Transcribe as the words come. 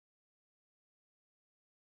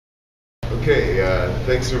Okay,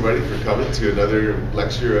 thanks everybody for coming to another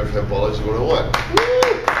lecture of Hempology 101.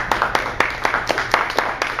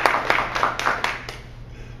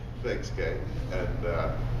 Thanks, gang. And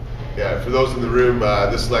yeah, for those in the room,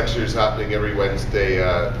 this lecture is happening every Wednesday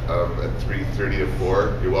at 3:30 to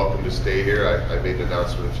 4. You're welcome to stay here. I made an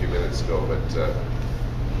announcement a few minutes ago, but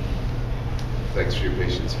thanks for your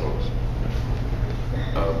patience, folks.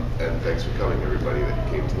 And thanks for coming, everybody that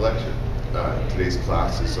came to the lecture. Today's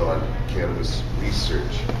class is on cannabis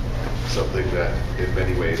research, something that in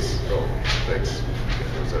many ways,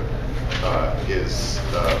 is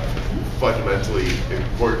a fundamentally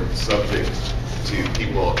important subject to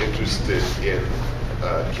people interested in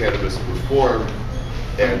cannabis reform,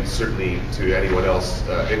 and certainly to anyone else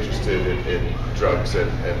interested in drugs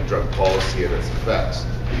and drug policy and its effects.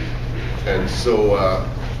 And so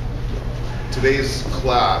today's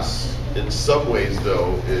class, in some ways,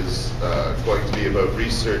 though, is going to be about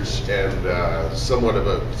research and somewhat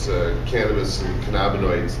about cannabis and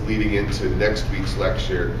cannabinoids, leading into next week's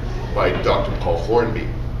lecture by Dr. Paul Hornby,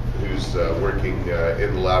 who's working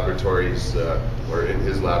in the laboratories, or in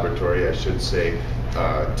his laboratory, I should say,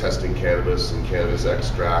 testing cannabis and cannabis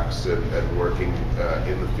extracts and working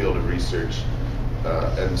in the field of research.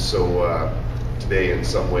 And so today, in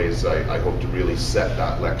some ways, I hope to really set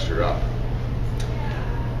that lecture up.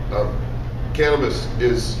 Cannabis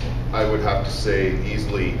is, I would have to say,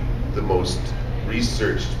 easily the most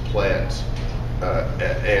researched plant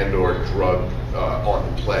and or drug on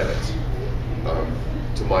the planet.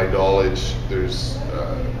 To my knowledge, there's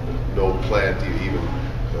no plant even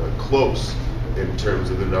close in terms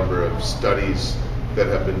of the number of studies that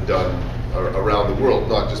have been done around the world,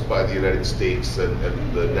 not just by the United States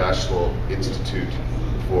and the National Institute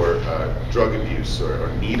for Drug Abuse, or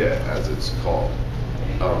NIDA as it's called.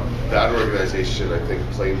 That organization, I think,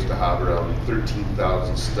 claims to have around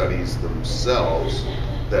 13,000 studies themselves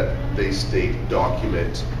that they state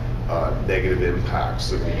document negative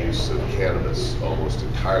impacts of the use of cannabis almost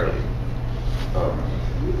entirely.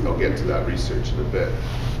 I'll get to that research in a bit.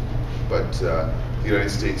 But the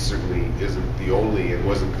United States certainly isn't the only and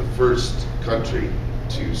wasn't the first country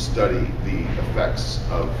to study the effects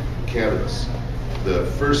of cannabis. The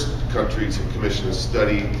first country to commission a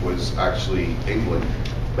study was actually England.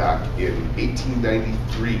 Back in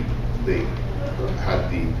 1893, they had I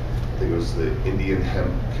think it was the Indian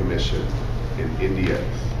Hemp Commission in India,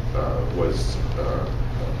 was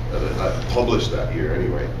published that year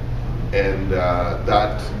anyway. And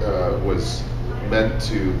that was meant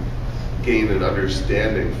to gain an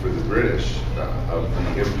understanding for the British of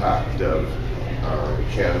the impact of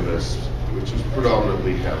cannabis, which was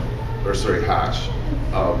predominantly hash,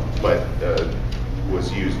 but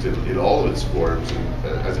was used in all of its forms, and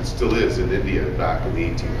as it still is in India back in the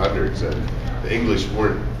 1800s, and the English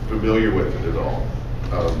weren't familiar with it at all,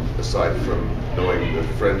 aside from knowing the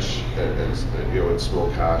French and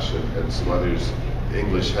smoke hash and some others. The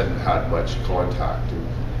English hadn't had much contact. And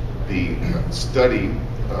the study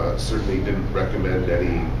certainly didn't recommend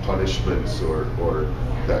any punishments or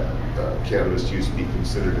that cannabis use be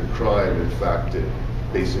considered a crime. In fact, it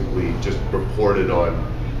basically just reported on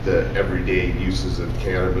the everyday uses of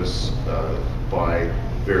cannabis by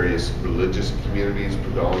various religious communities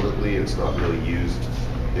predominantly. It's not really used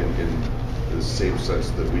in the same sense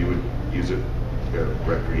that we would use it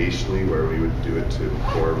recreationally, where we would do it to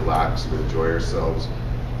more relax and enjoy ourselves.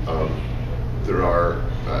 There are,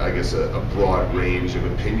 I guess, a broad range of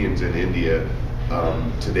opinions in India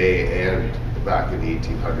today and back in the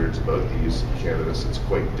 1800s about the use of cannabis. It's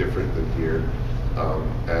quite different than here.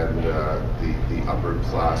 And the upper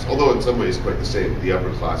class, although in some ways quite the same, the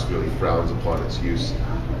upper class really frowns upon its use,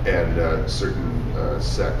 and certain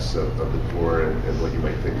sects of the poor and what you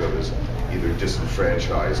might think of as either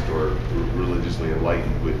disenfranchised or religiously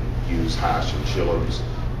enlightened would use hash and chillums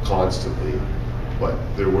constantly. But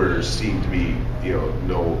there seemed to be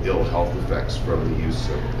no ill health effects from the use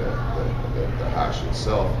of the hash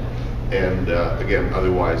itself. And again,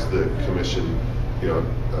 otherwise the commission,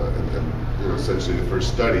 essentially the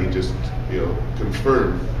first study just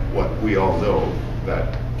confirmed what we all know,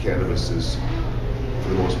 that cannabis is for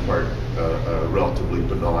the most part a relatively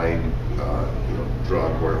benign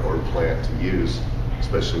drug or plant to use,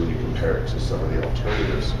 especially when you compare it to some of the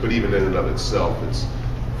alternatives. But even in and of itself, it's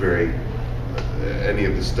very any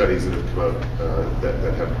of the studies that have come out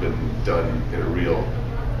that have been done in a real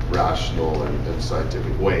rational and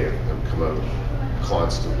scientific way have come out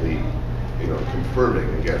constantly confirming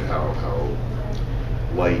again how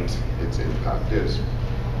light its impact is.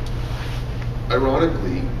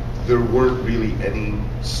 Ironically, there weren't really any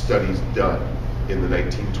studies done in the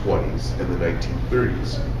 1920s and the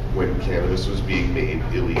 1930s, when cannabis was being made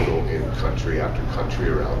illegal in country after country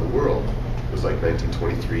around the world. It was like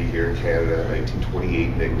 1923 here in Canada,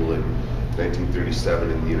 1928 in England,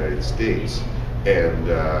 1937 in the United States, and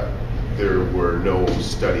there were no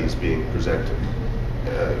studies being presented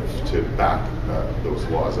to back those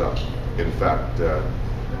laws up. In fact,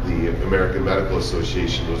 the American Medical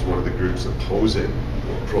Association was one of the groups opposing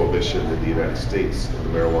prohibition in the United States in the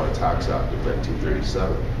Marijuana Tax Act of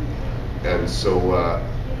 1937. And so,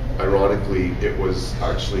 ironically, it was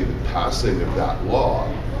actually the passing of that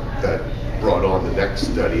law that brought on the next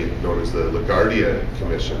study known as the LaGuardia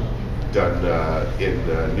Commission, done in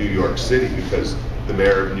New York City, because the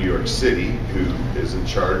mayor of New York City, who is in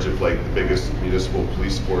charge of like the biggest municipal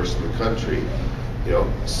police force in the country,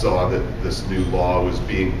 saw that this new law was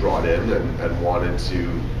being brought in and wanted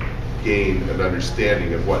to gain an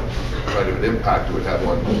understanding of what kind of an impact it would have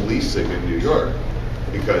on policing in New York,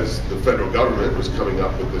 because the federal government was coming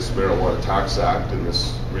up with this Marijuana Tax Act and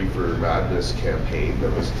this Reefer Madness campaign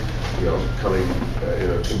that was, coming,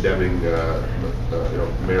 condemning,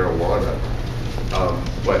 marijuana.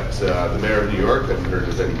 But the mayor of New York hadn't heard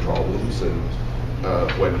of any problems, and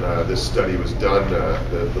when this study was done,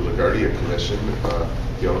 the LaGuardia Commission,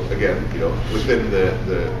 again, within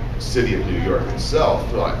the city of New York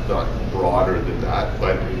itself, not broader than that,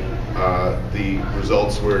 but the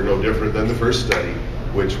results were no different than the first study,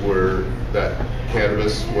 which were that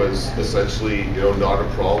cannabis was essentially, not a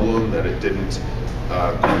problem, that it didn't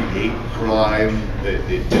create crime, it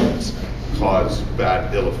didn't cause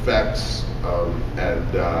bad ill effects,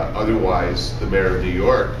 and otherwise the mayor of New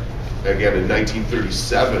York, again in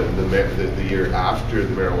 1937, the year after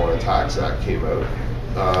the Marijuana Tax Act came out,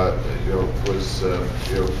 was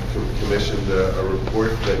commissioned a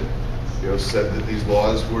report that said that these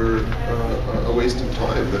laws were a waste of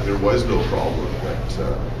time, that there was no problem,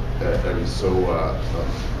 and so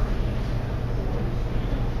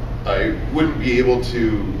I wouldn't be able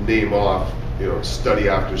to name off study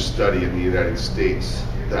after study in the United States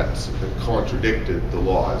that contradicted the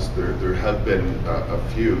laws. There have been a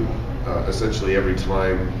few. Essentially every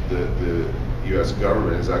time the U.S.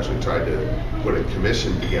 government has actually tried to put a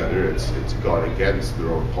commission together, it's gone against their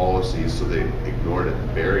own policies, so they ignored it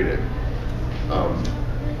and buried it.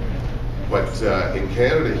 But in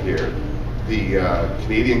Canada here, the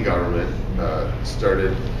Canadian government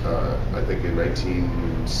started, I think, in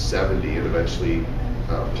 1970 and eventually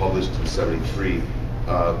published in 73,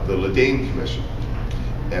 the Ledane Commission.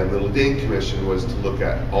 And the Ledane Commission was to look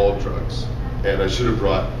at all drugs. And I should have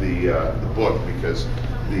brought the book, because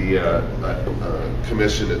the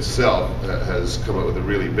commission itself has come out with a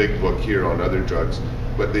really big book here on other drugs.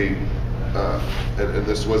 But they, and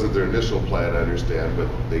this wasn't their initial plan, I understand, but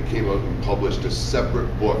they came out and published a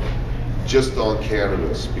separate book just on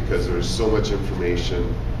cannabis, because there was so much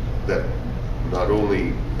information that not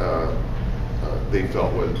only they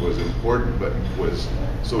felt was important, but was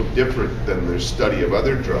so different than their study of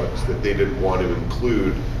other drugs that they didn't want to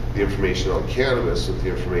include the information on cannabis with the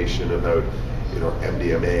information about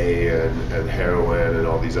MDMA and heroin and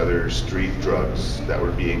all these other street drugs that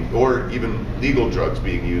were being, or even legal drugs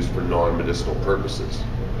being used for non-medicinal purposes,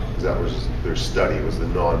 because that was their study, was the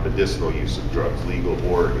non-medicinal use of drugs, legal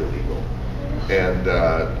or illegal. And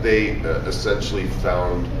they essentially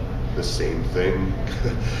found the same thing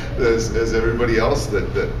as everybody else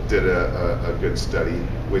that did a good study,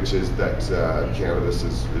 which is that cannabis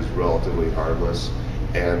is relatively harmless,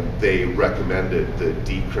 and they recommended the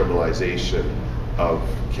decriminalization of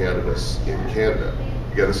cannabis in Canada.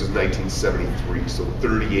 Again, this is 1973, so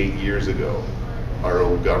 38 years ago, our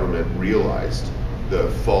own government realized the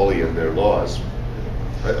folly in their laws.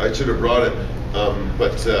 I should have brought it,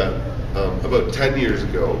 but about 10 years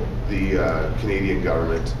ago, the Canadian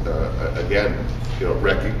government again,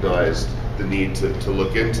 recognized the need to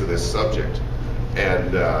look into this subject,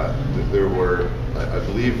 and there were, I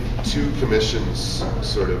believe, 2 commissions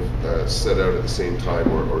sort of set out at the same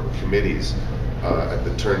time, or committees at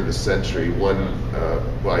the turn of the century. One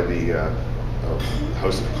by the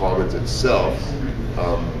House of Commons itself,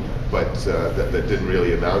 but that didn't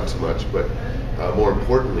really amount to much. But more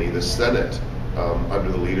importantly, the Senate,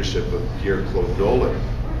 under the leadership of Pierre-Claude Nolan,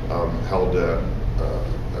 held a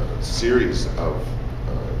series of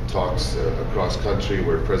talks across country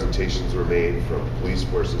where presentations were made from police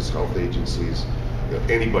forces, health agencies,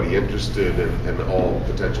 anybody interested, and all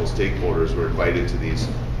potential stakeholders were invited to these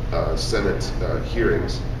Senate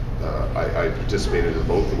hearings. I participated in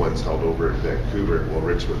both the ones held over in Vancouver, well,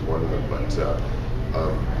 Richmond, one of them, but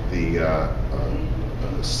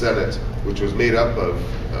the Senate which was made up of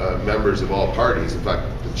members of all parties. In fact,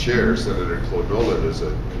 the chair, Senator Claude Nolan, is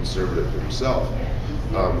a conservative himself.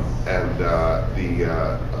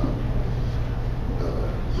 The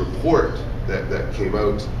report that came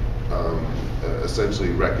out essentially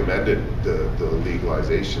recommended the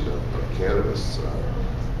legalization of cannabis.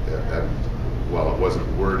 And while it wasn't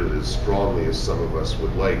worded as strongly as some of us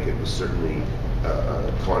would like, it was certainly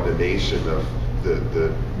a condemnation of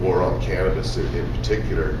the war on cannabis in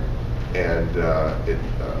particular, and it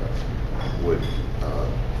would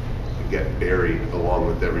get buried along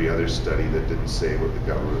with every other study that didn't say what the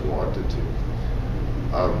government wanted to.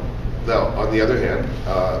 Now, on the other hand,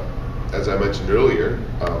 as I mentioned earlier,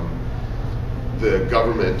 the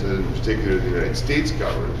government, in particular the United States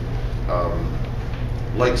government,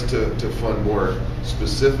 likes to fund more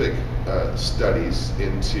specific studies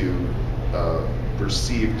into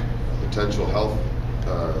perceived potential health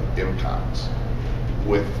impacts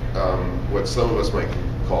with what some of us might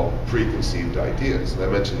call preconceived ideas. And I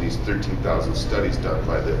mentioned these 13,000 studies done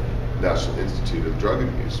by the National Institute of Drug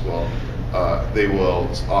Abuse. Well, they will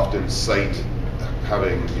often cite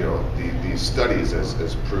having these studies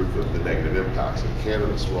as proof of the negative impacts of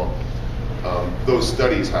cannabis. Well, those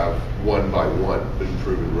studies have one by one been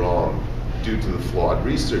proven wrong due to the flawed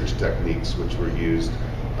research techniques which were used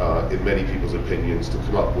in many people's opinions to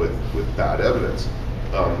come up with bad evidence.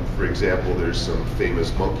 For example, there's some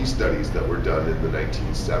famous monkey studies that were done in the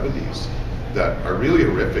 1970s that are really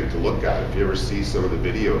horrific to look at. If you ever see some of the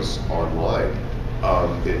videos online,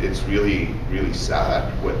 it's really, really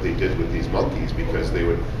sad what they did with these monkeys, because they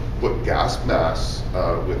would put gas masks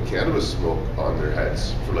with cannabis smoke on their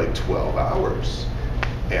heads for like 12 hours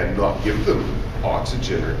and not give them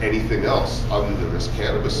oxygen or anything else other than this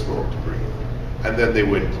cannabis smoke to breathe. And then they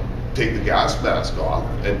would take the gas mask off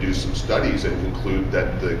and do some studies and conclude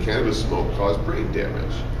that the cannabis smoke caused brain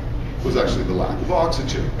damage. It was actually the lack of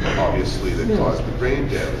oxygen, obviously, that caused the brain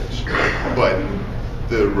damage. But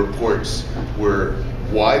the reports were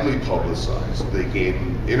widely publicized. They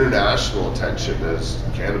gained international attention as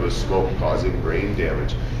cannabis smoke causing brain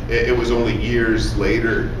damage. It was only years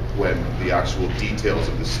later, when the actual details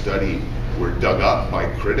of the study were dug up by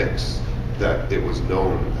critics, that it was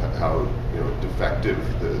known how defective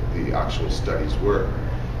the actual studies were.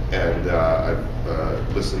 And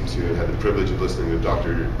I've listened to, had the privilege of listening to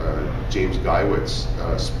Dr. James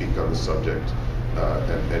Guyewitz speak on the subject,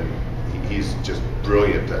 and he's just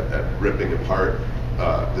brilliant at ripping apart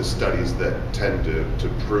the studies that tend to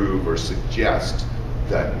prove or suggest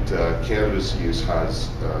that cannabis use has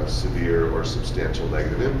severe or substantial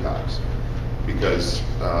negative impacts. Because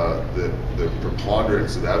the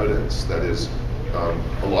preponderance of evidence, that is,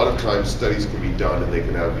 a lot of times studies can be done and they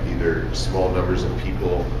can have either small numbers of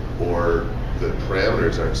people or the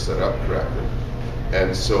parameters aren't set up correctly.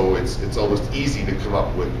 And so it's almost easy to come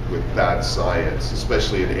up with bad science,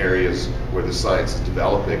 especially in areas where the science is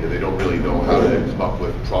developing and they don't really know how to come up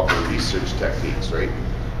with proper research techniques, right?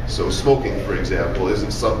 So smoking, for example,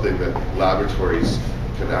 isn't something that laboratories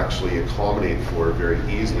can actually accommodate for very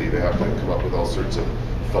easily. They have to come up with all sorts of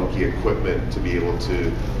funky equipment to be able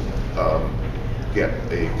to get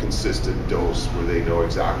a consistent dose where they know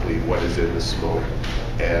exactly what is in the smoke,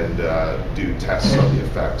 and do tests on the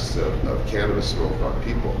effects of cannabis smoke on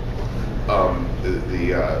people.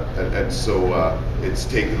 So it's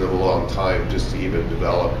taken them a long time just to even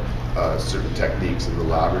develop certain techniques in the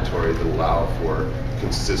laboratory that allow for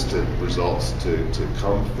consistent results to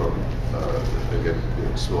come from again,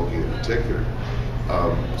 smoking in particular.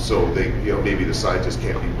 So they, maybe the scientists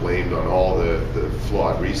can't be blamed on all the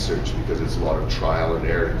flawed research, because it's a lot of trial and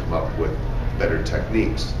error to come up with better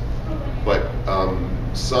techniques. But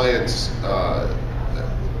science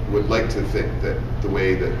would like to think that the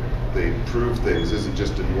way that they prove things isn't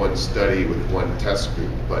just in one study with one test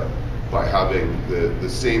group, but by having the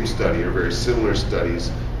same study or very similar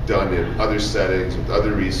studies done in other settings with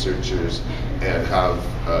other researchers and have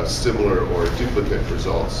similar or duplicate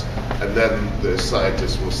results. And then the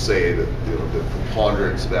scientists will say that the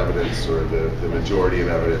preponderance of evidence or the majority of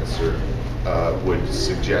evidence would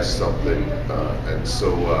suggest something. And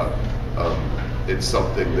so it's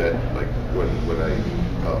something that, like, when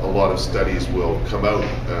a lot of studies will come out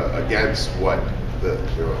against what the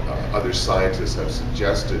other scientists have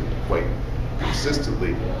suggested quite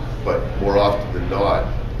consistently, but more often than not,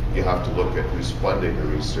 you have to look at who's funding the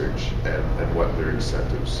research and what their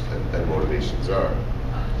incentives and motivations are.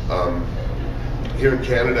 Here in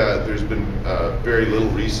Canada, there's been very little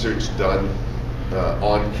research done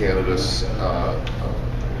on cannabis,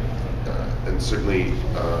 and certainly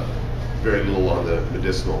very little on the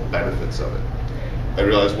medicinal benefits of it. I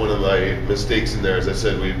realized one of my mistakes in there, as I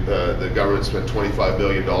said, the government spent $25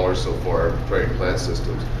 billion so far preparing plant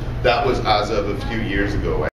systems. That was as of a few years ago.